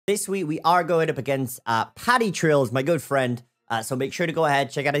This week, we are going up against Paddy Trills, my good friend. So make sure to go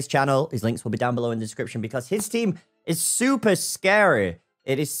ahead, check out his channel. His links will be down below in the description because his team is super scary.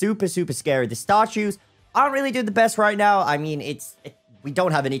 It is super, super scary. The statues aren't really doing the best right now. I mean, we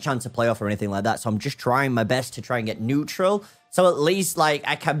don't have any chance of playoff or anything like that. So I'm just trying my best to try and get neutral. So at least, like,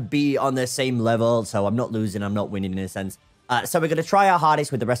 I can be on the same level. So I'm not losing, I'm not winning in a sense. So we're going to try our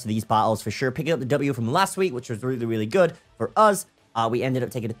hardest with the rest of these battles for sure. Picking up the W from last week, which was really, really good for us. We ended up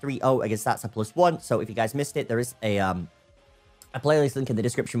taking a 3-0 against That's a +1. So if you guys missed it, there is a playlist link in the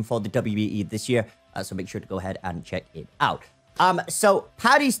description for the WBE this year. So make sure to go ahead and check it out. So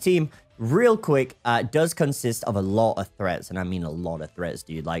Paddy's team, real quick, does consist of a lot of threats. And I mean a lot of threats,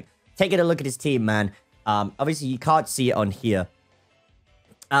 dude. Like, taking a look at his team, man. Obviously, you can't see it on here.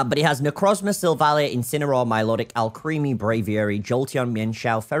 But he has Necrozma, Sylvalia, Incineroar, Milotic, Alcremie, Braviary, Jolteon,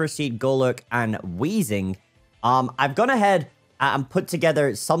 Mienshao, Ferroseed, Golurk, and Weezing. I've gone ahead and put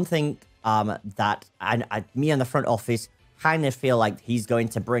together something that me and the front office kind of feel like he's going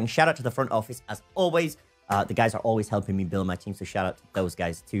to bring. Shout out to the front office, as always. The guys are always helping me build my team, so shout out to those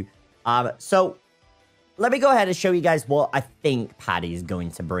guys too. So let me go ahead and show you guys what I think Paddy is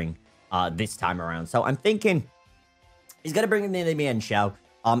going to bring this time around. So I'm thinking he's going to bring in the Mienshao.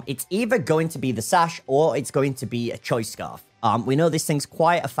 It's either going to be the Sash or it's going to be a Choice Scarf. We know this thing's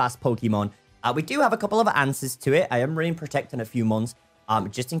quite a fast Pokemon. We do have a couple of answers to it. I am running Protect in a few months,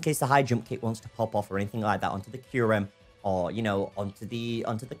 just in case the high jump kick wants to pop off or anything like that onto the Curem or, you know, onto the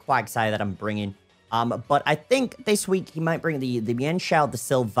Quagsire that I'm bringing. But I think this week he might bring the Mienshao, the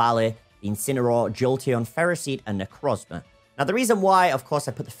Sylvalia, the Incineroar, Jolteon, Ferroseed, and Necrozma. Now, the reason why, of course,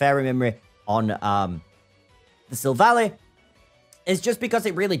 I put the Fairy Memory on the Sylvalia is just because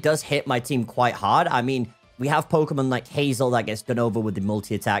it really does hit my team quite hard. I mean, we have Pokemon like Hazel that gets done over with the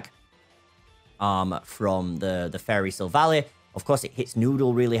multi-attack from the Fairy Sylvalia. Of course, it hits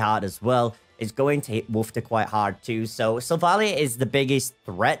Noodle really hard as well. It's going to hit Woofter quite hard too. So Sylvalia is the biggest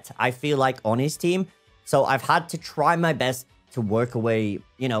threat, I feel like, on his team. So I've had to try my best to work away,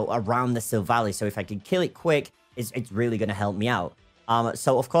 you know, around the Sylvalia. So if I can kill it quick, it's really going to help me out.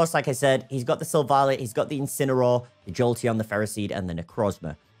 So, of course, like I said, he's got the Sylvalia, he's got the Incineroar, the Jolteon, the Ferroseed, and the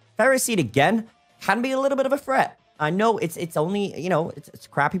Necrozma. Ferroseed, again, can be a little bit of a threat. I know it's only, you know, it's a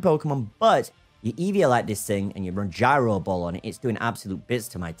crappy Pokemon, but you Eviolite this thing and you run Gyro Ball on it, it's doing absolute bits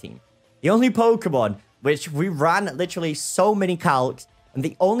to my team. The only Pokemon, which we ran literally so many calcs, and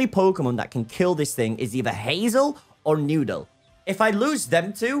the only Pokemon that can kill this thing is either Hazel or Noodle. If I lose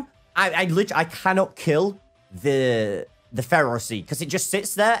them two, I cannot kill the Ferroseed, because it just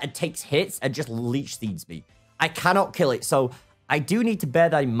sits there and takes hits and just leech seeds me. I cannot kill it, so I do need to bear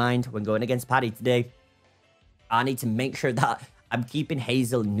that in mind when going against Paddy today. I need to make sure that I'm keeping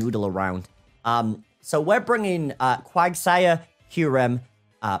Hazel and Noodle around. So we're bringing Quagsire, Curem,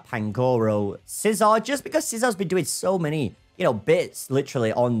 Pangoro, Scizor, just because Scizzor's been doing so many, you know, bits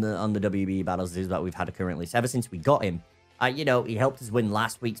literally on the WBE battles that we've had currently. So ever since we got him. You know, he helped us win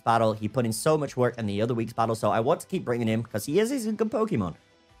last week's battle. He put in so much work in the other week's battle, so I want to keep bringing him because he's a good Pokemon.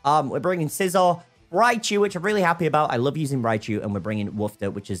 We're bringing Scizor, Raichu, which I'm really happy about. I love using Raichu, and we're bringing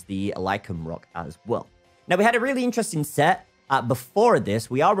Woofter, which is the Lycan Rock as well. Now, we had a really interesting set. Before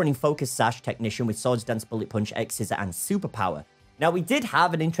this, we are running Focus Sash Technician with Swords Dance, Bullet Punch, X Scissor, and Superpower. Now, we did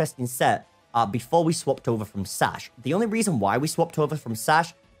have an interesting set before we swapped over from Sash. The only reason why we swapped over from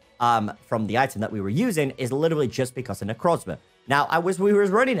Sash from the item that we were using is literally just because of Necrozma. Now, we were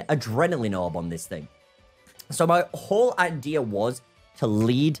running Adrenaline Orb on this thing. So my whole idea was to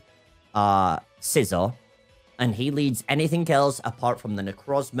lead Scizor, and he leads anything else apart from the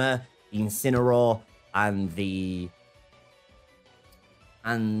Necrozma, the Incineroar, and the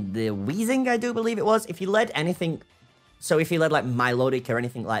Weezing, I do believe it was. If he led anything, so if he led like Milotic or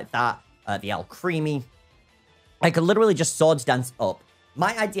anything like that, the Alcremie, I could literally just Swords Dance up.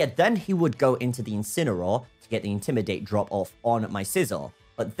 My idea, then he would go into the Incineroar to get the Intimidate drop off on my Scizor.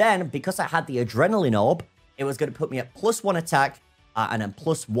 But then, because I had the Adrenaline Orb, it was going to put me at +1 attack and then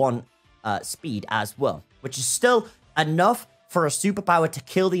 +1 speed as well. Which is still enough for a Superpower to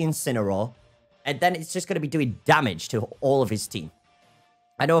kill the Incineroar. And then it's just going to be doing damage to all of his team.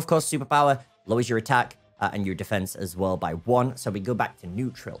 I know, of course, Superpower lowers your attack and your defense as well by 1. So we go back to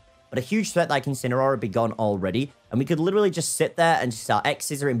neutral. But a huge threat like Incineroar would be gone already. And we could literally just sit there and just start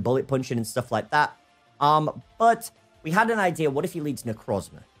X-Scissor and Bullet Punching and stuff like that. But we had an idea. What if he leads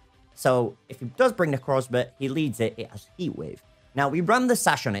Necrozma? So if he does bring Necrozma, he leads it. It has Heat Wave. Now, we run the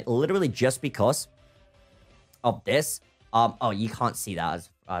Sash on it literally just because of this. Oh, you can't see that.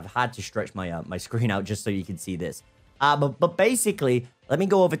 I've had to stretch my my screen out just so you can see this. But basically, let me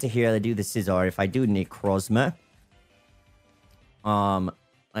go over to here and do the Scizor. If I do Necrozma,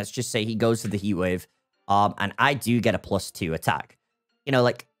 let's just say he goes to the Heat Wave, and I do get a +2 attack. You know,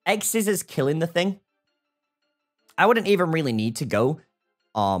 like, Egg Scissors killing the thing, I wouldn't even really need to go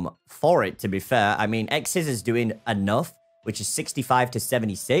for it, to be fair. I mean, Egg Scissors doing enough, which is 65 to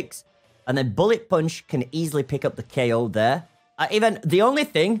 76, and then Bullet Punch can easily pick up the KO there. Even the only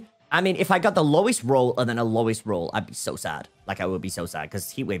thing, I mean, if I got the lowest roll and then a lowest roll, I'd be so sad. Like, I would be so sad, because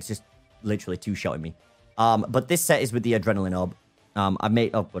Heat Wave's just literally two-shotting me. But this set is with the Adrenaline Orb. I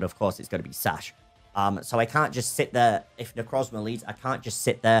made up, but of course it's going to be Sash. So I can't just sit there. If Necrozma leads, I can't just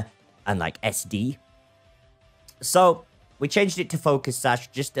sit there and, like, SD. So we changed it to Focus Sash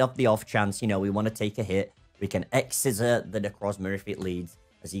just off the off chance, you know, we want to take a hit. We can X-Scissor the Necrozma if it leads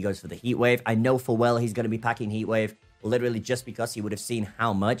as he goes for the Heat Wave. I know full well he's going to be packing Heat Wave, literally just because he would have seen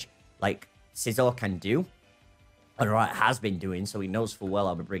how much, like, Scizor can do. Or has been doing, so he knows full well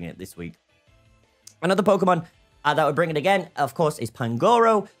I'll be bringing it this week. Another Pokemon that we're bringing again, of course, is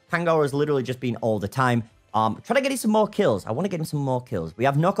Pangoro. Pangoro has literally just been all the time. Trying to get him some more kills. I want to get him some more kills. We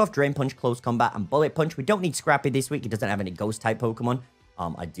have Knockoff, Drain Punch, Close Combat, and Bullet Punch. We don't need Scrappy this week. He doesn't have any Ghost-type Pokemon,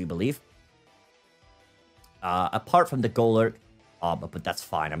 I do believe. Apart from the Golurk, but that's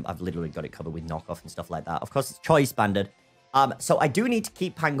fine. I've literally got it covered with Knockoff and stuff like that. Of course, it's Choice Banded. So I do need to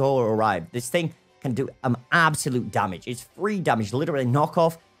keep Pangoro alive. This thing can do absolute damage. It's free damage. Literally,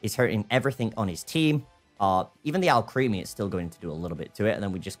 Knockoff is hurting everything on his team. Even the Alcremie is still going to do a little bit to it. And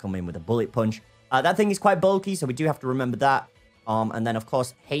then we just come in with a Bullet Punch. That thing is quite bulky, so we do have to remember that. And then, of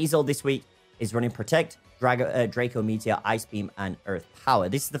course, Hazel this week is running Protect, Draco Meteor, Ice Beam, and Earth Power.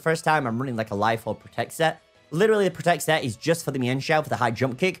 This is the first time I'm running like a Life Orb Protect set. Literally, the Protect set is just for the Mienshao, for the high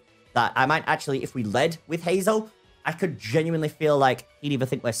jump kick. That I might actually, if we led with Hazel, I could genuinely feel like he'd either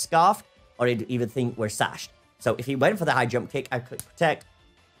think we're Scarfed or he'd either think we're Sashed. So if he went for the high jump kick, I could Protect.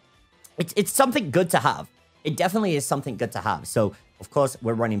 It's something good to have. It definitely is something good to have. So, of course,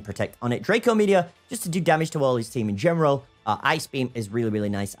 we're running Protect on it. Draco Meteor, just to do damage to all his team in general. Ice Beam is really, really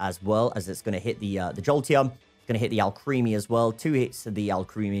nice as well, as it's going to hit the Jolteon. It's going to hit the Alcremie as well. 2 hits to the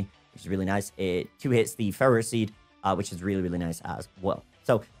Alcremie, which is really nice. 2 hits the Ferroseed, which is really, really nice as well.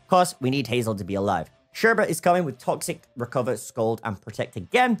 So, of course, we need Hazel to be alive. Sherbet is coming with Toxic, Recover, Scold, and Protect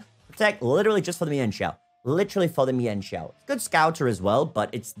again. Protect literally just for the Mienshao. Literally for the Mienshao. It's good Scouter as well, but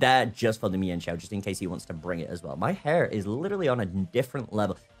it's there just for the Mienshao, just in case he wants to bring it as well. My hair is literally on a different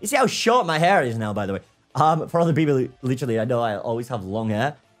level. You see how short my hair is now, by the way. For other people, literally, I know I always have long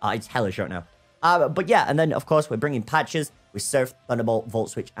hair. It's hella short now. But yeah, and then, of course, we're bringing patches with Surf, Thunderbolt, Volt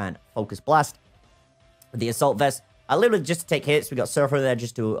Switch, and Focus Blast. With the Assault Vest, literally just to take hits. We got Surfer there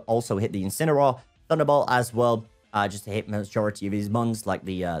just to also hit the Incineroar. Thunderbolt as well, just to hit majority of his mons, like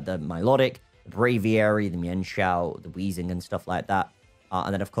the Milotic, the Braviary, the Mienshao, the Weezing, and stuff like that.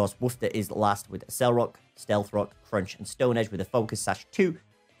 And then, of course, Woofter is last with Cell Rock, Stealth Rock, Crunch, and Stone Edge with a Focus Sash 2.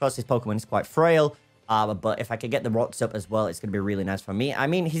 Of course, his Pokemon is quite frail, but if I could get the rocks up as well, it's going to be really nice for me. I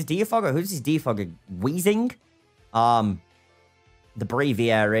mean, his Defogger, who's his Defogger? Weezing? The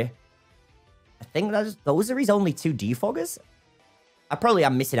Braviary. I think those are his only 2 Defoggers. I probably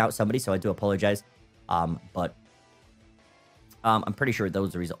am missing out somebody, so I do apologize. But I'm pretty sure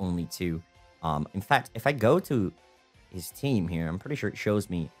those are his only 2. In fact, if I go to his team here, I'm pretty sure it shows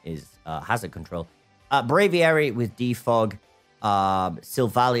me his Hazard Control. Braviary with Defog.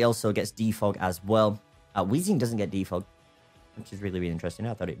 Silvally also gets Defog as well. Weezing doesn't get Defog, which is really, really interesting.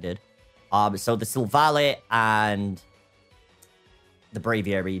 I thought it did. So the Silvally and the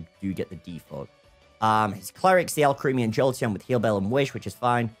Braviary do get the Defog. His Clerics, the Alcremie and Jolteon with Heal Bell and Wish, which is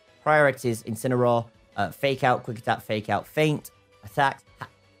fine. Priorities, Incineroar, Fake Out, Quick Attack, Fake Out, Feint, Attack.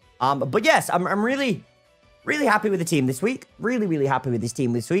 But yes, I'm really, really happy with the team this week. Really, really happy with this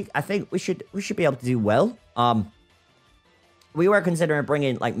team this week. I think we should be able to do well. We were considering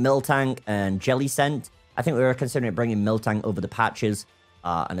bringing like Miltank and Jellicent. I think we were considering bringing Miltank over the patches,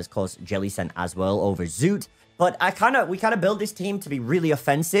 and of course Jellicent as well over Zoot. But we kind of build this team to be really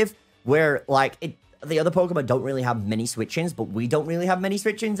offensive, where like the other Pokemon don't really have many switch-ins, but we don't really have many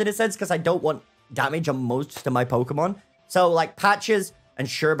switch-ins in a sense, because I don't want damage on most of my Pokemon. So like Patches and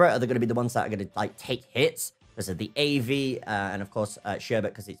Sherbet are going to be the ones that are going to like take hits because of the AV, and of course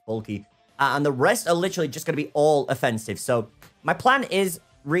Sherbet because it's bulky. And the rest are literally just going to be all offensive. So my plan is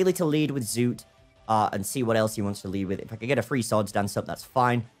really to lead with Zoot and see what else he wants to lead with. If I could get a free Swords Dance up, that's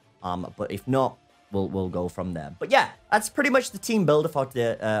fine. But if not, we'll go from there. But yeah, that's pretty much the team builder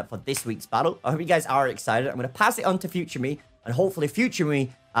for this week's battle. I hope you guys are excited. I'm going to pass it on to Future Me, and hopefully Future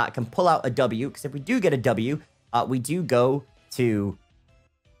Me can pull out a W. Because if we do get a W, we do go to,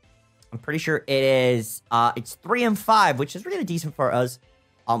 I'm pretty sure it is, it's 3 and 5, which is really decent for us.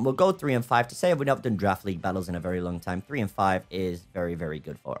 We'll go 3 and 5. To say we've not done draft league battles in a very long time, 3 and 5 is very, very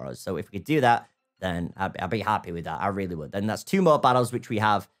good for us. So if we could do that, then I'd be happy with that. I really would. Then that's 2 more battles, which we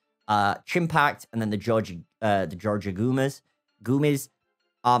have Chimpact and then the Georgia Goomies.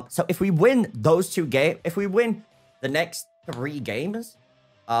 So if we win those 2 games, if we win the next 3 games,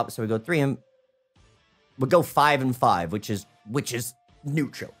 so we go 3 and we'll go 5 and 5, which is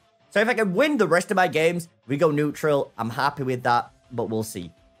neutral. So if I can win the rest of my games, we go neutral. I'm happy with that, but we'll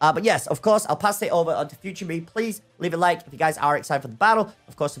see. But yes, of course, I'll pass it over onto Future Me. Please leave a like if you guys are excited for the battle.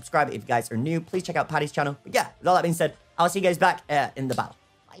 Of course, subscribe if you guys are new. Please check out Paddy's channel. But yeah, with all that being said, I'll see you guys back in the battle.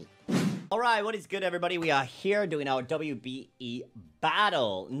 Bye. All right, what is good, everybody? We are here doing our WBE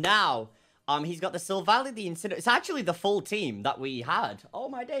Battle. Now, he's got the Sylvally, the Incinerator. It's actually the full team that we had. Oh,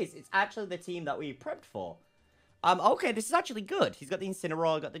 my days. It's actually the team that we prepped for. Okay, this is actually good. He's got the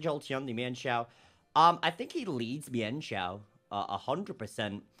Incineroar, got the Jolteon, the Mienshao. I think he leads Mienshao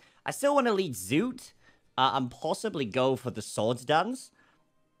 100%. I still want to lead Zoot and possibly go for the Swords Dance.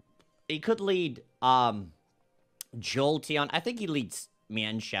 He could lead Jolteon. I think he leads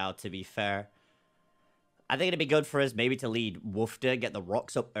Mienshao, to be fair. I think it'd be good for us maybe to lead Woofter, get the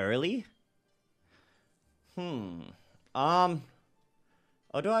rocks up early. Or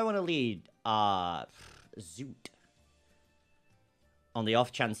do I want to lead Zoot? On the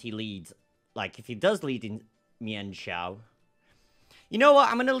off chance he leads, like if he does lead in Mienshao. You know what?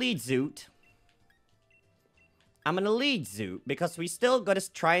 I'm going to lead Zoot. I'm going to lead Zoot because we still got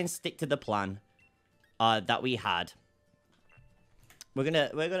to try and stick to the plan that we had. We're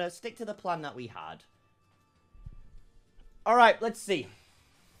gonna stick to the plan that we had. All right, let's see.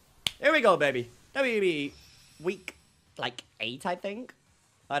 Here we go, baby. WBE week like 8, I think.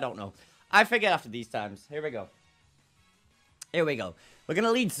 I don't know. I forget after these times. Here we go. Here we go. We're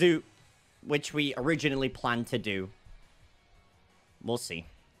gonna lead Zoot, which we originally planned to do. We'll see.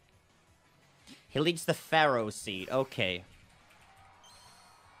 He leads the Pharaoh Seed. Okay.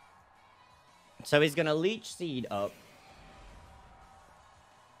 So he's gonna Leech Seed up.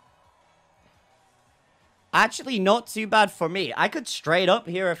 Actually, not too bad for me. I could straight up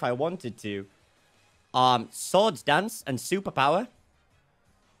here if I wanted to. Swords Dance and Superpower.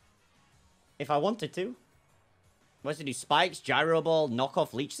 If I wanted to. What's it do? Spikes, Gyro Ball,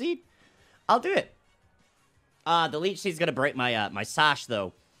 Knockoff, Leech Seed? I'll do it. The Leech Seed's gonna break my my Sash,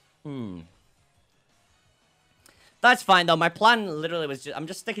 though. That's fine, though. My plan literally was just... I'm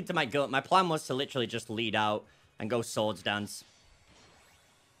just sticking to my gut. My plan was to literally just lead out and go Swords Dance.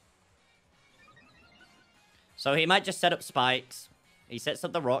 So he might just set up spikes. He sets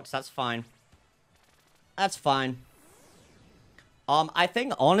up the rocks. That's fine. That's fine. I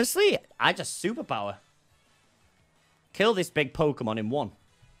think, honestly, I just Superpower. Kill this big Pokemon in 1.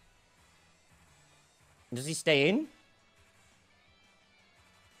 Does he stay in?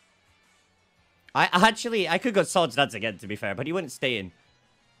 I could go Swords Dance again, to be fair, but he wouldn't stay in.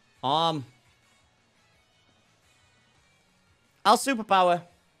 I'll Superpower.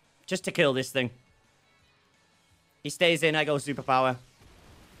 Just to kill this thing. He stays in, I go Superpower.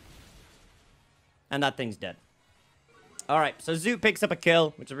 And that thing's dead. Alright, so Zoot picks up a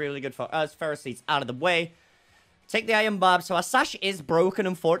kill, which is really good for us. Ferroseed's out of the way. Take the Iron Barb. So our Sash is broken,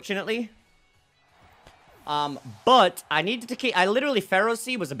 unfortunately. But I needed to keep... literally,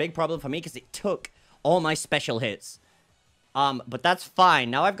 Ferroseed was a big problem for me because it took all my special hits. But that's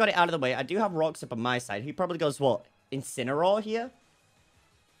fine. Now I've got it out of the way. I do have rocks up on my side. He probably goes, what? Incineroar here?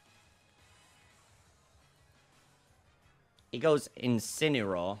 He goes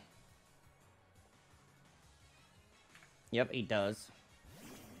Incineroar. Yep, he does.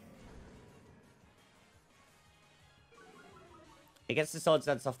 He gets the Swords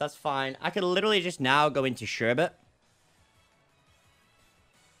Dance off. That's fine. I could literally just now go into Sherbet.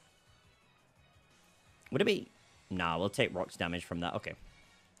 Would it be... Nah, we'll take rocks damage from that. Okay.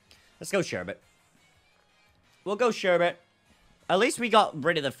 Let's go Sherbet. We'll go Sherbet. At least we got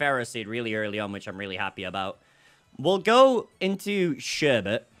rid of the Pharaoh Seed really early on, which I'm really happy about. We'll go into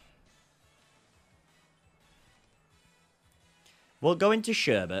Sherbet. We'll go into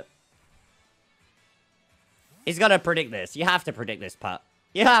Sherbet. He's got to predict this. You have to predict this, Pat.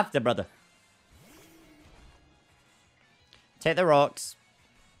 You have to, brother. Take the rocks.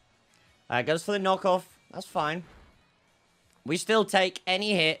 Goes for the knockoff. That's fine. We still take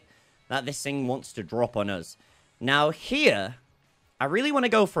any hit that this thing wants to drop on us. Now, here, I really want to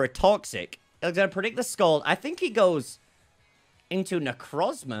go for a Toxic. He's going to predict the Scald. I think he goes into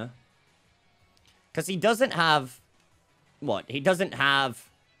Necrozma. Because he doesn't have... What? He doesn't have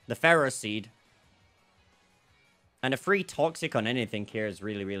the Pharaoh Seed. And a free Toxic on anything here is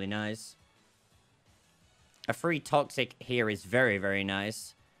really, really nice. A free Toxic here is very, very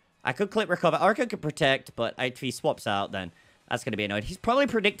nice. I could click recover, or I could protect, but if he swaps out, then that's going to be annoying. He's probably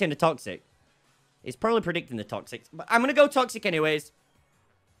predicting the toxic. He's probably predicting the toxic. But I'm going to go toxic anyways.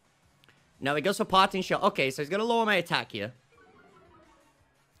 Now he goes for parting shot. Okay, so he's going to lower my attack here.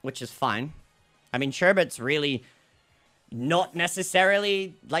 Which is fine. I mean, Sherbet's really not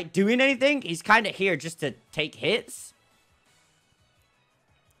necessarily, like, doing anything. He's kind of here just to take hits.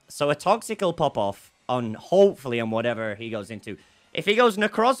 So a toxic will pop off on, hopefully, on whatever he goes into. If he goes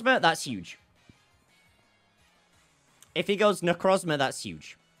Necrozma, that's huge. If he goes Necrozma, that's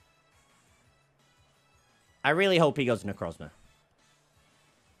huge. I really hope he goes Necrozma.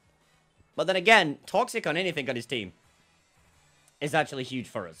 But then again, toxic on anything on his team is actually huge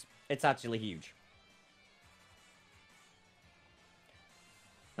for us. It's actually huge.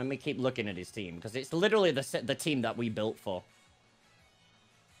 Let me keep looking at his team, because it's literally the team that we built for.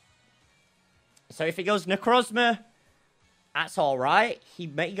 So if he goes Necrozma, that's alright. He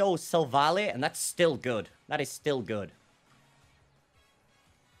may go Silvally, and that's still good. That is still good.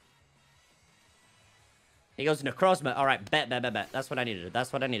 He goes Necrozma. Alright, bet. That's what I needed.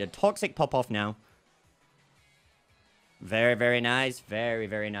 That's what I needed. Toxic pop off now. Very, very nice. Very,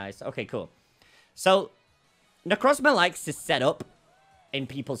 very nice. Okay, cool. So, Necrozma likes to set up in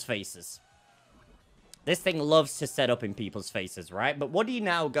people's faces. This thing loves to set up in people's faces, right? But what do you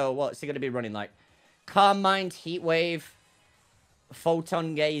now go? What's he going to be running like? Calm Mind, Heat Wave,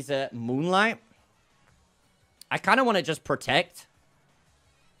 Photon Gazer, Moonlight. I kind of want to just protect.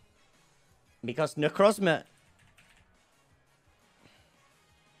 Because Necrozma...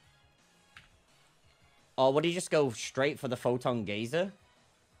 Or would he just go straight for the Photon Gazer?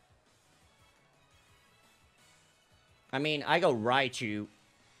 I mean, I go Raichu.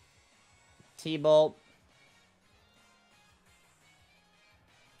 T-Bolt.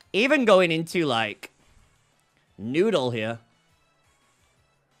 Even going into, like, Noodle here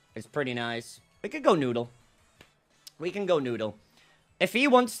is pretty nice. We could go Noodle. We can go Noodle. If he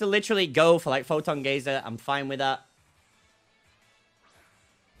wants to literally go for, like, Photon Gazer, I'm fine with that.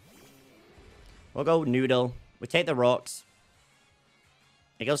 We'll go Noodle. We take the rocks.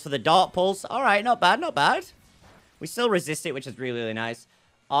 He goes for the Dart Pulse. Alright, not bad, not bad. We still resist it, which is really, really nice.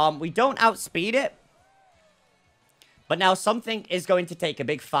 We don't outspeed it. But now something is going to take a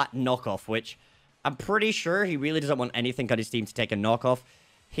big fat knockoff, which I'm pretty sure he really doesn't want anything on his team to take a knockoff.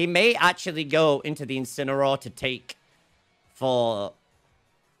 He may actually go into the Incineroar to take for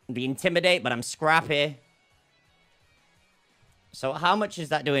the Intimidate, but I'm scrappy. So how much is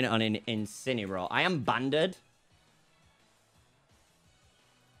that doing on an Incineroar? I am banded.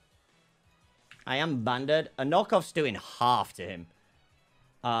 I am banded. A knockoff's doing half to him.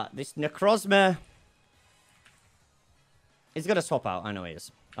 This Necrozma is going to swap out. I know he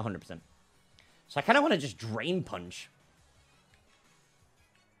is. 100%. So I kind of want to just Drain Punch.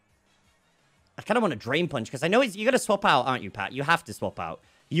 I kind of want to Drain Punch because I know you're going to swap out, aren't you, Pat? You have to swap out.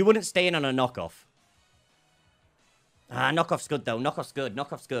 You wouldn't stay in on a knockoff. Knockoff's good, though. Knockoff's good.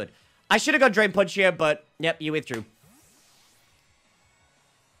 Knockoff's good. I should have got Drain Punch here, but, yep, you withdrew.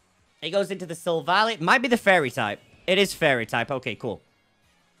 He goes into the Silvally. It might be the Fairy type. It is Fairy type. Okay, cool.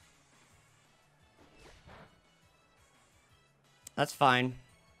 That's fine.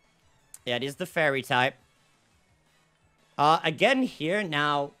 Yeah, it is the Fairy type. Again here,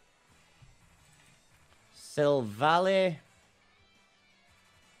 now. Silvally.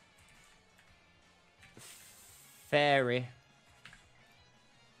 Fairy.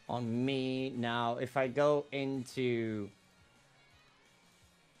 On me. Now, if I go into...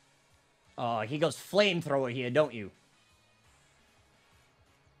 Oh, he goes Flamethrower here, don't you?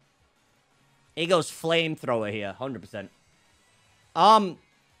 He goes Flamethrower here, 100%.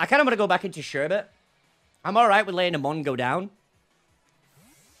 I kind of want to go back into Sherbet. I'm alright with letting Amon go down.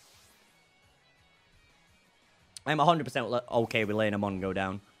 I'm 100% okay with letting Amon go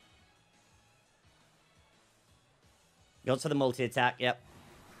down. Goes for the multi-attack, yep.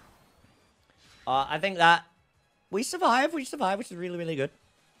 I think that we survive, which is really, really good.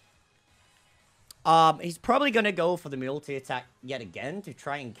 He's probably going to go for the multi-attack yet again to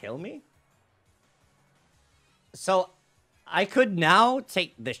try and kill me. So, I could now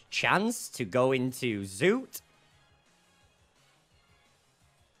take the chance to go into Zoot.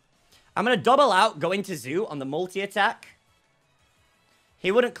 I'm going to double out, go into Zoot on the multi-attack.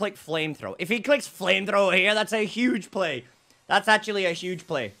 He wouldn't click Flamethrower. If he clicks Flamethrower here, that's a huge play. That's actually a huge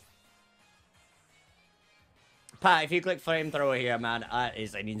play. Pat, if you click Flamethrower here, man, that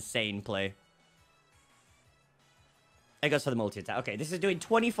is an insane play. It goes for the multi-attack. Okay, this is doing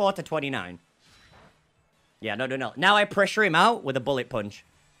 24 to 29. Yeah, no. Now I pressure him out with a Bullet Punch.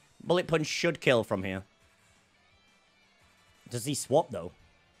 Bullet Punch should kill from here. Does he swap, though?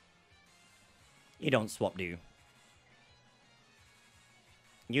 You don't swap, do you?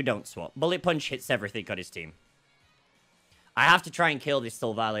 You don't swap. Bullet Punch hits everything on his team. I have to try and kill this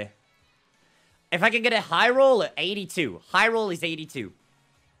Silvally. If I can get a high roll at 82. High roll is 82.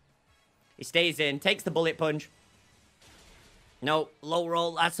 He stays in. Takes the Bullet Punch. No. Low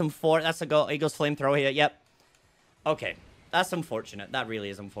roll. That's unfortunate. That's a go. He goes Flamethrower here. Yep. Okay. That's unfortunate. That really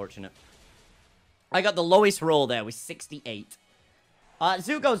is unfortunate. I got the lowest roll there with 68.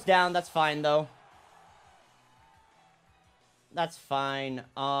 Zoo goes down. That's fine, though. That's fine.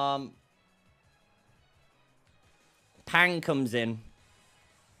 Pang comes in.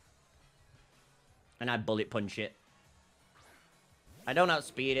 And I Bullet Punch it. I don't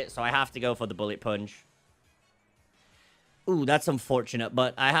outspeed it, so I have to go for the Bullet Punch. Ooh, that's unfortunate,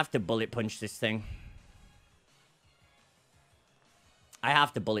 but I have to Bullet Punch this thing. I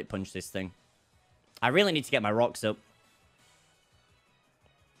have to Bullet Punch this thing. I really need to get my rocks up.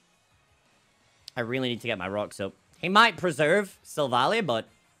 I really need to get my rocks up. He might preserve Silvally, but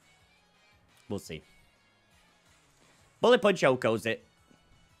we'll see. Bullet Punch Oko's it.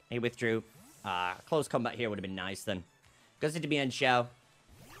 He withdrew. Close combat here would have been nice then. Goes into Mian Xiao.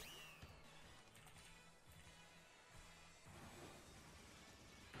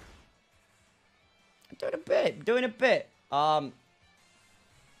 Doing a bit. Doing a bit.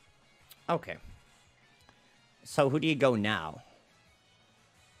 Okay. So who do you go now?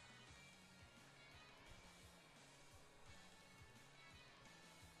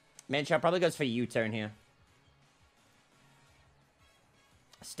 Mian Xiao probably goes for U-turn here.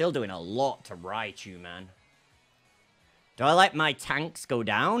 Still doing a lot to Raichu, man. Do I let my tanks go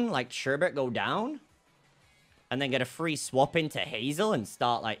down? Like Sherbet go down? And then get a free swap into Hazel and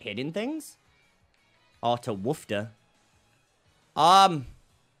start, like, hitting things? Or to Woofter? Nah,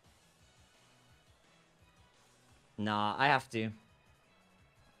 I have to.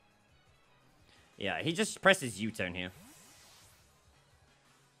 Yeah, he just presses U-turn here.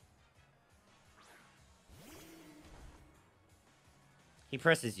 He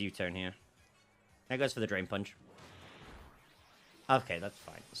presses U-turn here. That goes for the Drain Punch. Okay, that's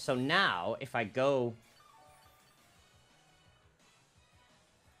fine. So now, if I go...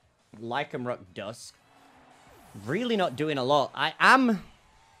 Lycanroc Dusk. Really not doing a lot. I'm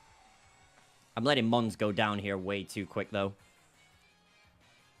letting Mons go down here way too quick, though.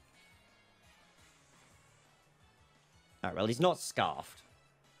 Alright, well, he's not Scarfed.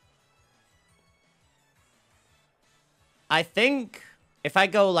 I think... If I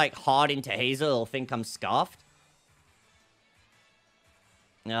go, like, hard into Hazel, he'll think I'm Scarfed.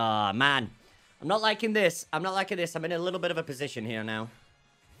 Ah, man. I'm not liking this. I'm not liking this. I'm in a little bit of a position here now.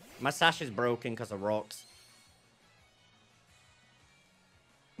 My sash is broken because of rocks.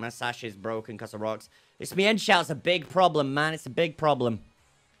 My sash is broken because of rocks. This Mian Xiao's a big problem, man. It's a big problem.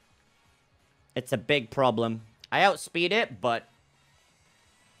 It's a big problem. I outspeed it, but...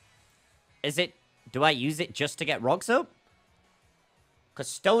 Is it... Do I use it just to get rocks up? Because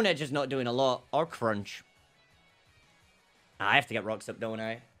Stone Edge is not doing a lot. Or Crunch. I have to get rocks up, don't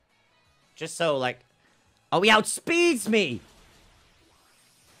I? Just so, like... Oh, he outspeeds me!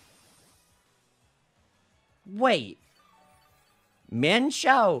 Wait. Mian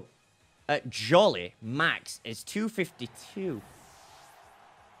Xiao at Jolly max is 252.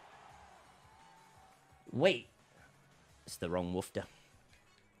 Wait. It's the wrong Woofter.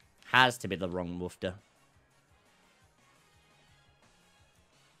 Has to be the wrong Woofter.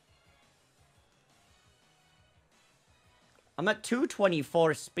 I'm at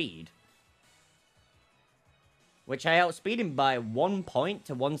 224 speed. Which I outspeed him by 1 point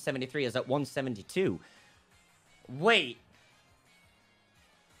to 173. Is at 172. Wait.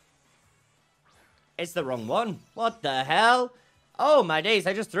 It's the wrong one. What the hell? Oh, my days.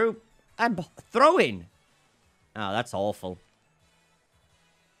 I just threw... I'm throwing. Oh, that's awful.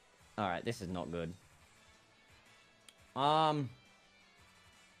 Alright, this is not good.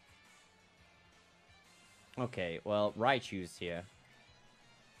 Okay, well, Raichu's here.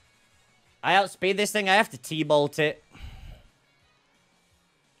 I outspeed this thing. I have to T-bolt it.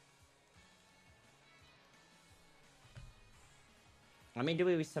 I mean, do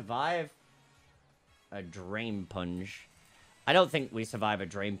we survive a Drain Punch? I don't think we survive a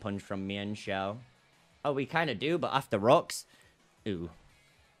Drain Punch from Mian Xiao. Oh, we kind of do, but after rocks? Ooh.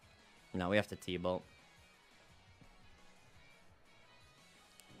 No, we have to T-bolt.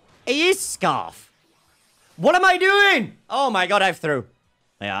 He is Scarf! What am I doing? Oh my god, I've through.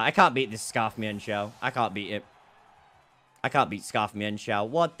 Yeah, I can't beat this Scarf Mian Xiao. I can't beat it. I can't beat Scarf Mian Xiao.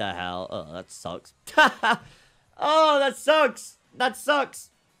 What the hell? Oh, that sucks. Oh, that sucks. That sucks.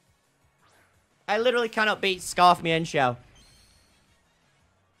 I literally cannot beat Scarf Mian Xiao.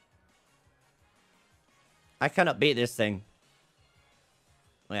 I cannot beat this thing.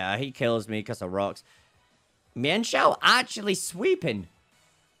 Yeah, he kills me because of rocks. Mian Xiao actually sweeping.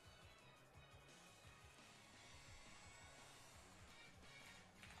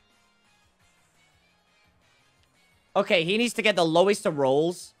 Okay, he needs to get the lowest of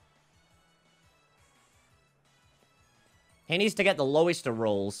rolls. He needs to get the lowest of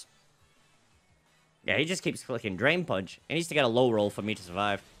rolls. Yeah, he just keeps clicking Drain Punch. He needs to get a low roll for me to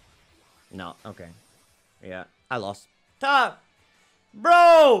survive. No, okay. Yeah, I lost.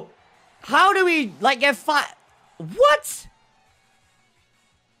 Bro! How do we, like, get fight? What?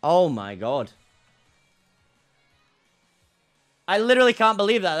 Oh my god. I literally can't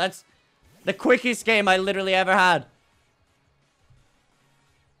believe that. That's the quickest game I literally ever had.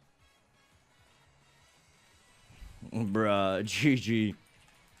 Bruh, GG.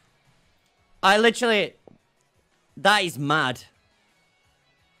 I literally... That is mad.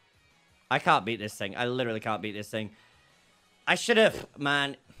 I can't beat this thing. I literally can't beat this thing. I should have,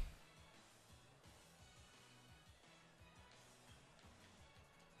 man.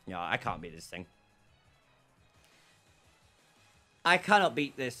 No, I can't beat this thing. I cannot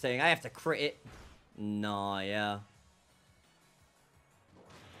beat this thing. I have to crit it. No, yeah.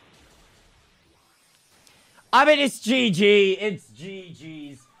 I mean, it's GG. It's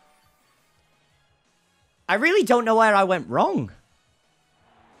GG's. I really don't know where I went wrong.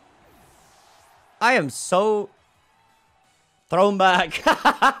 I am so thrown back.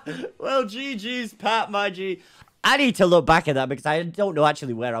 Well, GG's, Pat, my G. I need to look back at that because I don't know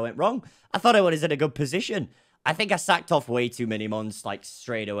actually where I went wrong. I thought I was in a good position. I think I sacked off way too many mons, like,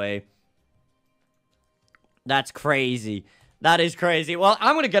 straight away. That's crazy. That is crazy. Well,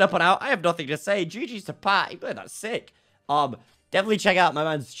 I'm going to get up and out. I have nothing to say. GG's to Pat. He played that sick. Definitely check out my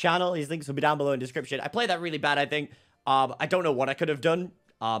man's channel. His links will be down below in the description. I played that really bad, I think. I don't know what I could have done.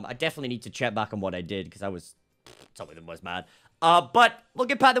 I definitely need to check back on what I did because I was... Some of them was mad. But we'll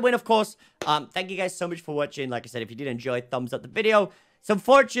give Pat the win, of course. Thank you guys so much for watching. Like I said, if you did enjoy, thumbs up the video. It's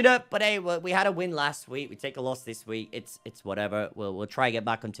unfortunate, but hey, we had a win last week. We take a loss this week. It's whatever. We'll try and get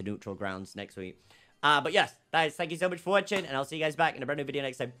back onto neutral grounds next week. But yes, guys, thank you so much for watching, and I'll see you guys back in a brand new video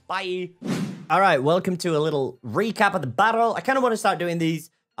next time. Bye! Alright, welcome to a little recap of the battle. I kind of want to start doing these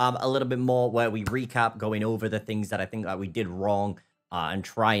a little bit more, where we recap, going over the things that I think that we did wrong, and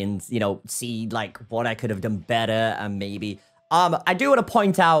try and, you know, see, like, what I could have done better, and maybe... I do want to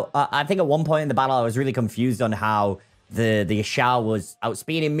point out, I think at one point in the battle, I was really confused on how the Xiao was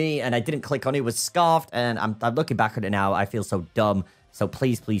outspeeding me, and I didn't click on it. It was scarfed, and I'm looking back at it now. I feel so dumb. So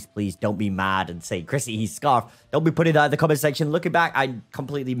please, please, please don't be mad and say, Chrissy, he's scarfed. Don't be putting that in the comment section. Looking back, I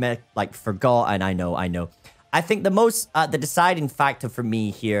completely forgot, and I know. I think the deciding factor for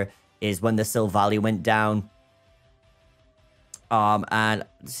me here is when the Silvally went down. And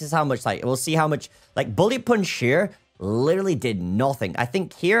this is how much, like, we'll see how much, like, Bullet Punch here literally did nothing. I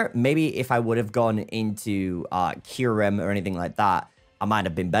think here, maybe if I would have gone into Kyurem or anything like that, I might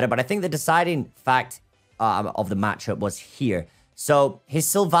have been better. But I think the deciding fact of the matchup was here. So his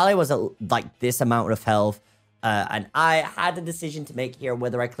Silvally was at, like, this amount of health. And I had the decision to make here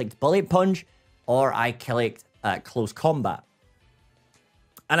whether I clicked Bullet Punch or I clicked Close Combat.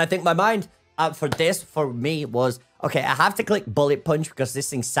 And I think my mind for me was, okay, I have to click Bullet Punch because this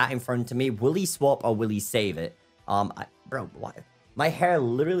thing sat in front of me. Will he swap or will he save it? Bro, why? My hair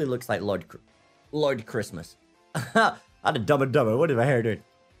literally looks like Lord Christmas. I had a Dumb and Dumber. What is my hair doing?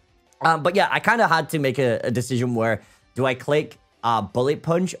 But yeah, I kind of had to make a decision where, do I click Bullet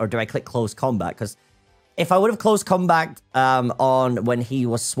Punch or do I click Close Combat? Because if I would have Close Combat on when he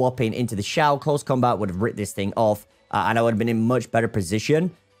was swapping into the Xiao, Close Combat would have ripped this thing off, and I would have been in much better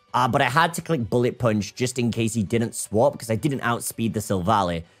position. But I had to click Bullet Punch just in case he didn't swap, because I didn't outspeed the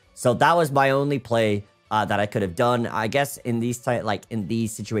Silvally. So that was my only play that I could have done. I guess in these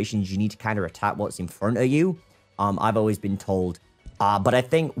situations, you need to kind of attack what's in front of you. I've always been told. But I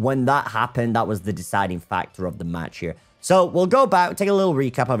think when that happened, that was the deciding factor of the match here. So we'll go back, take a little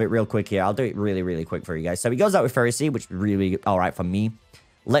recap of it real quick here. I'll do it really, really quick for you guys. So he goes out with Pharisee, which is really all right for me.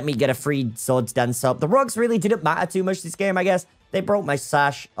 Let me get a free Swords Dance up. The rocks really didn't matter too much this game, I guess. They broke my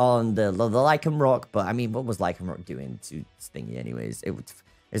sash on the Lycan Rock, but I mean, what was Lycan Rock doing to Stingy anyways? It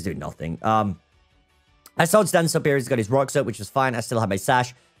was doing nothing. I Swords Dance up here. He's got his rocks up, which was fine. I still have my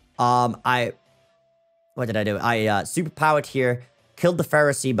sash. What did I do? I superpowered here, killed the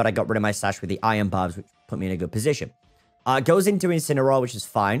Pharisee, but I got rid of my sash with the Iron Barbs, which put me in a good position. Goes into Incineroar, which is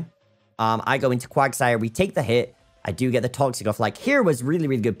fine. I go into Quagsire. We take the hit. I do get the Toxic off. Like, here was really,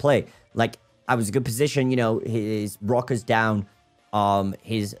 really good play. Like, I was in a good position. You know, his Rocker's down.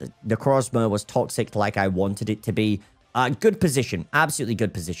 The Necrozma was Toxic like I wanted it to be. Good position. Absolutely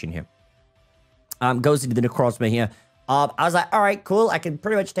good position here. Goes into the Necrozma here. I was like, all right, cool. I can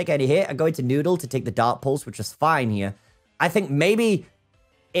pretty much take any hit. I go into Noodle to take the Dark Pulse, which was fine here. I think maybe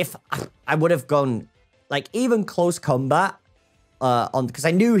if I would have gone, like, even close combat, because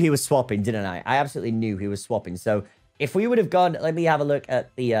I knew he was swapping, didn't I? I absolutely knew he was swapping. So if we would have gone, let me have a look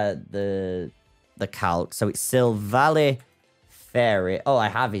at the calc. So it's Silvally Fairy. Oh, I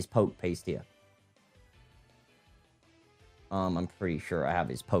have his poke paste here. I'm pretty sure I have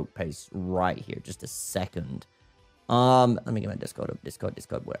his poke paste right here. Just a second. Let me get my Discord up.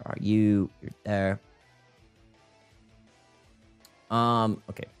 Discord, where are you? You're there.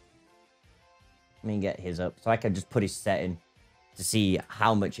 Okay. Let me get his up. So I can just put his setting to see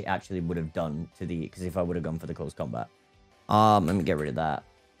how much it actually would have done to the... Because if I would have gone for the close combat. Let me get rid of that.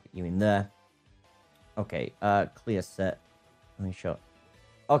 Put you in there. Okay, clear set. Let me show.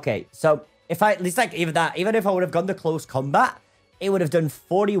 Okay, so if I... It's like even that. Even if I would have gone the close combat, it would have done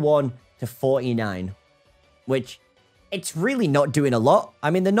 41 to 49. Which... It's really not doing a lot. I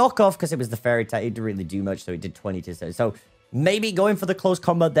mean, the knockoff, because it was the fairy type, it didn't really do much, so it did 20 to 7. So maybe going for the close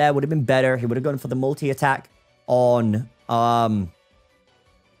combat there would have been better. He would have gone for the multi-attack on... I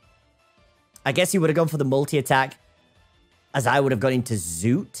guess he would have gone for the multi-attack as I would have gone into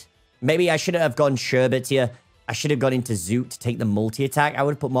Zoot. Maybe I shouldn't have gone Sherbet here. I should have gone into Zoot to take the multi-attack. I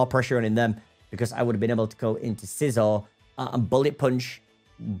would have put more pressure on in them because I would have been able to go into Scissor and Bullet Punch.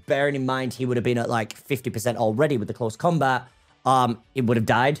 Bearing in mind, he would have been at like 50% already with the close combat. It would have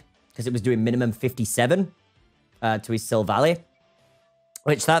died because it was doing minimum 57 to his Silvally,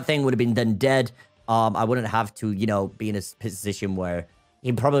 which that thing would have been then dead. I wouldn't have to, you know, be in a position where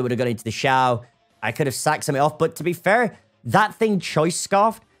he probably would have gone into the Shao. I could have sacked something off, but to be fair, that thing Choice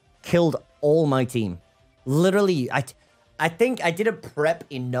Scarf killed all my team. Literally, I think I didn't prep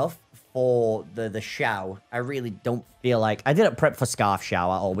enough for the Shao. I really don't feel like... I didn't prep for Scarf Shao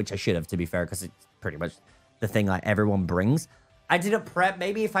at all, which I should have, to be fair, because it's pretty much the thing like everyone brings. I didn't prep...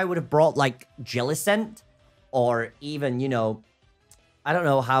 Maybe if I would have brought, like, Jellicent, or even, you know... I don't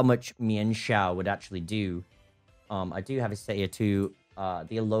know how much Mian Shao would actually do. I do have it set here to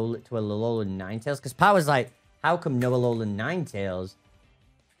the Alolan... To a Alolan Ninetales, because Power's like, how come no Alolan Ninetales?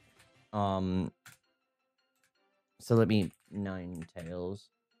 So let me... Ninetales...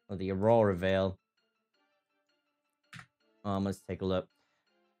 Or the Aurora Veil. Let's take a look.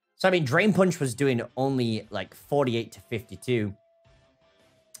 So, I mean, Drain Punch was doing only, like, 48 to 52.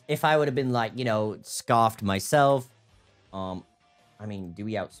 If I would have been, like, you know, Scarfed myself. I mean, do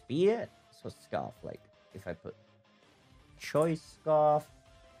we outspeed it? So, Scarf, like, if I put Choice Scarf.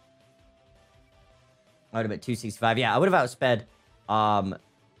 I would have been 265. Yeah, I would have outsped,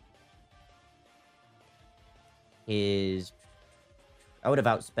 I would have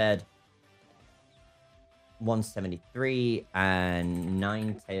outsped 173, and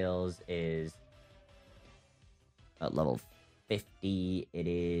Ninetales is at level 50. It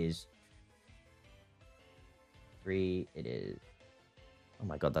is 3. It is... Oh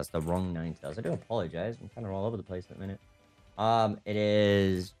my god, that's the wrong Ninetales. I do apologize. I'm kind of all over the place at the minute. It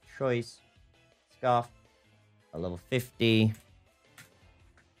is Choice Scarf at level 50.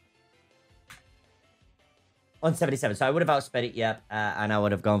 177. So I would have outsped it, yep. And I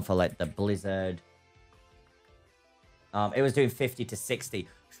would have gone for, like, the Blizzard. It was doing 50 to 60.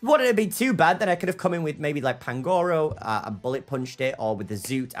 Wouldn't it be too bad that I could have come in with maybe, like, Pangoro, and Bullet Punched it, or with the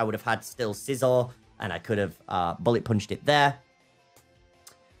Zoot, I would have had still Scizor, and I could have Bullet Punched it there.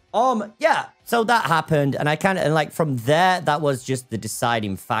 Yeah, so that happened, and I kind of, and, like, from there, that was just the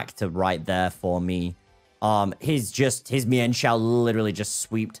deciding factor right there for me. His Mian Shao literally just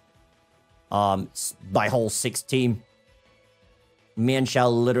sweeped my whole 6 team. Mian Shao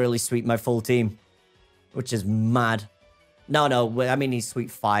literally sweeped my full team, which is mad. No, I mean, he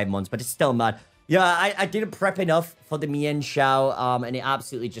sweeped 5 months, but it's still mad. Yeah, I didn't prep enough for the Mian Shao, and it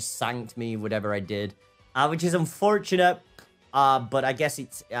absolutely just sanked me, whatever I did, which is unfortunate, but I guess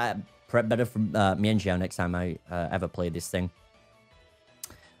it's prep better for Mian Shao next time I ever play this thing.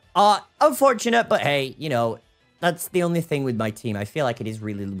 Unfortunate, but hey, you know, that's the only thing with my team. I feel like it is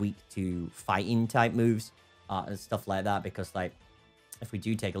really weak to fighting type moves and stuff like that. Because, like, if we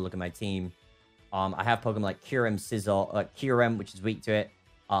do take a look at my team, I have Pokemon like Kyurem, Scizor, Kyurem, which is weak to it,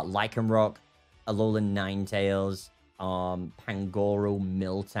 Lycanroc, Alolan Ninetales, Pangoro,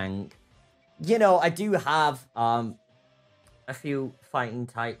 Miltank. You know, I do have a few fighting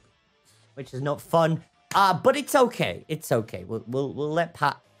type, which is not fun. But it's okay. It's okay. We'll let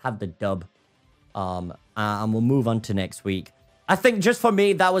Pat have the dub. And we'll move on to next week. I think just for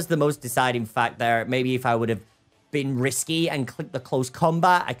me, that was the most deciding fact there. Maybe if I would have been risky and clicked the close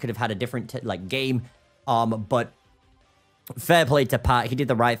combat, I could have had a different like game. But Fair play to Pat. He did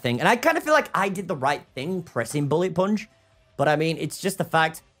the right thing. And I kind of feel like I did the right thing pressing Bullet Punch. But I mean, it's just the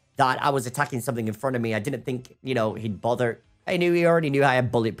fact that I was attacking something in front of me. I didn't think, you know, he'd bother. He already knew I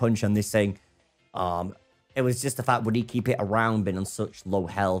had Bullet Punch on this thing. It was just the fact, would he keep it around being on such low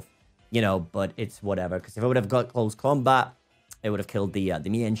health? You know, but it's whatever. Because if I would have got close combat, it would have killed the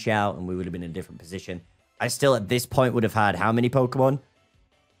Mian Xiao, and we would have been in a different position. I still, at this point, would have had how many Pokemon?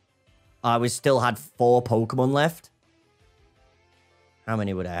 We still had 4 Pokemon left. How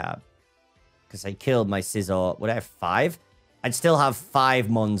many would I have? Because I killed my Scizor. Would I have 5? I'd still have 5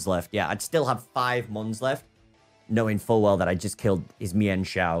 Mons left. Yeah, I'd still have 5 Mons left. Knowing full well that I just killed his Mian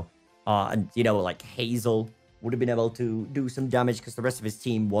Xiao. And, you know, like Hazel would have been able to do some damage because the rest of his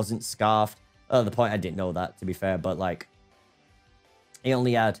team wasn't scarfed. At the point, I didn't know that, to be fair. But, like, he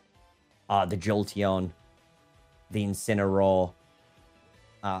only had the Jolteon, the Incineroar,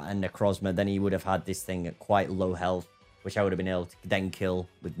 and Necrozma. Then he would have had this thing at quite low health, which I would have been able to then kill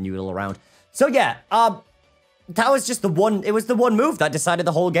with Noodle around. So, yeah, that was just the one. It was the one move that decided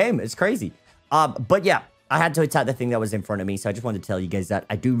the whole game. It's crazy. But, yeah, I had to attack the thing that was in front of me. So I just wanted to tell you guys that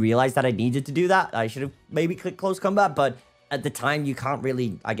I do realize that I needed to do that. I should have maybe clicked close combat. But at the time, you can't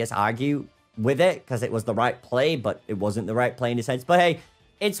really, I guess, argue with it because it was the right play. But it wasn't the right play in a sense. But, hey,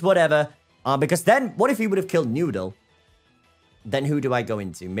 it's whatever. Because then, what if he would have killed Noodle? Then who do I go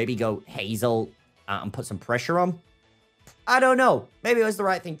into? Maybe go Hazel and put some pressure on? I don't know. Maybe it was the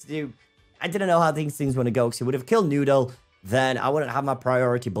right thing to do. I didn't know how these things want to go. Because he would have killed Noodle. Then I wouldn't have my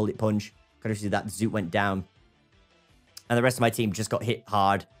priority Bullet Punch. Could have seen that Zoot went down. And the rest of my team just got hit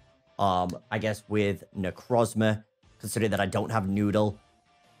hard. I guess with Necrozma. Considering that I don't have Noodle.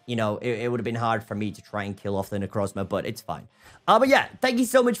 You know, it would have been hard for me to try and kill off the Necrozma, but it's fine. But yeah, thank you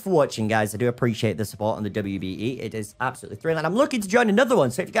so much for watching, guys. I do appreciate the support on the WBE. It is absolutely thrilling. And I'm looking to join another one.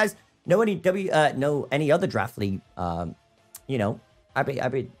 So if you guys know any other draft league, you know,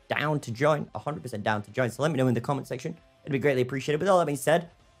 I'd be down to join, 100% down to join. So let me know in the comment section. It'd be greatly appreciated. With all that being said,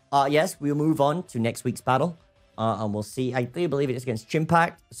 yes, we'll move on to next week's battle. And we'll see. I do believe it is against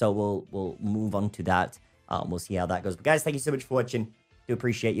Chimpact. So we'll move on to that. We'll see how that goes. But guys, thank you so much for watching. Do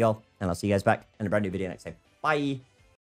appreciate y'all, and I'll see you guys back in a brand new video next time. Bye.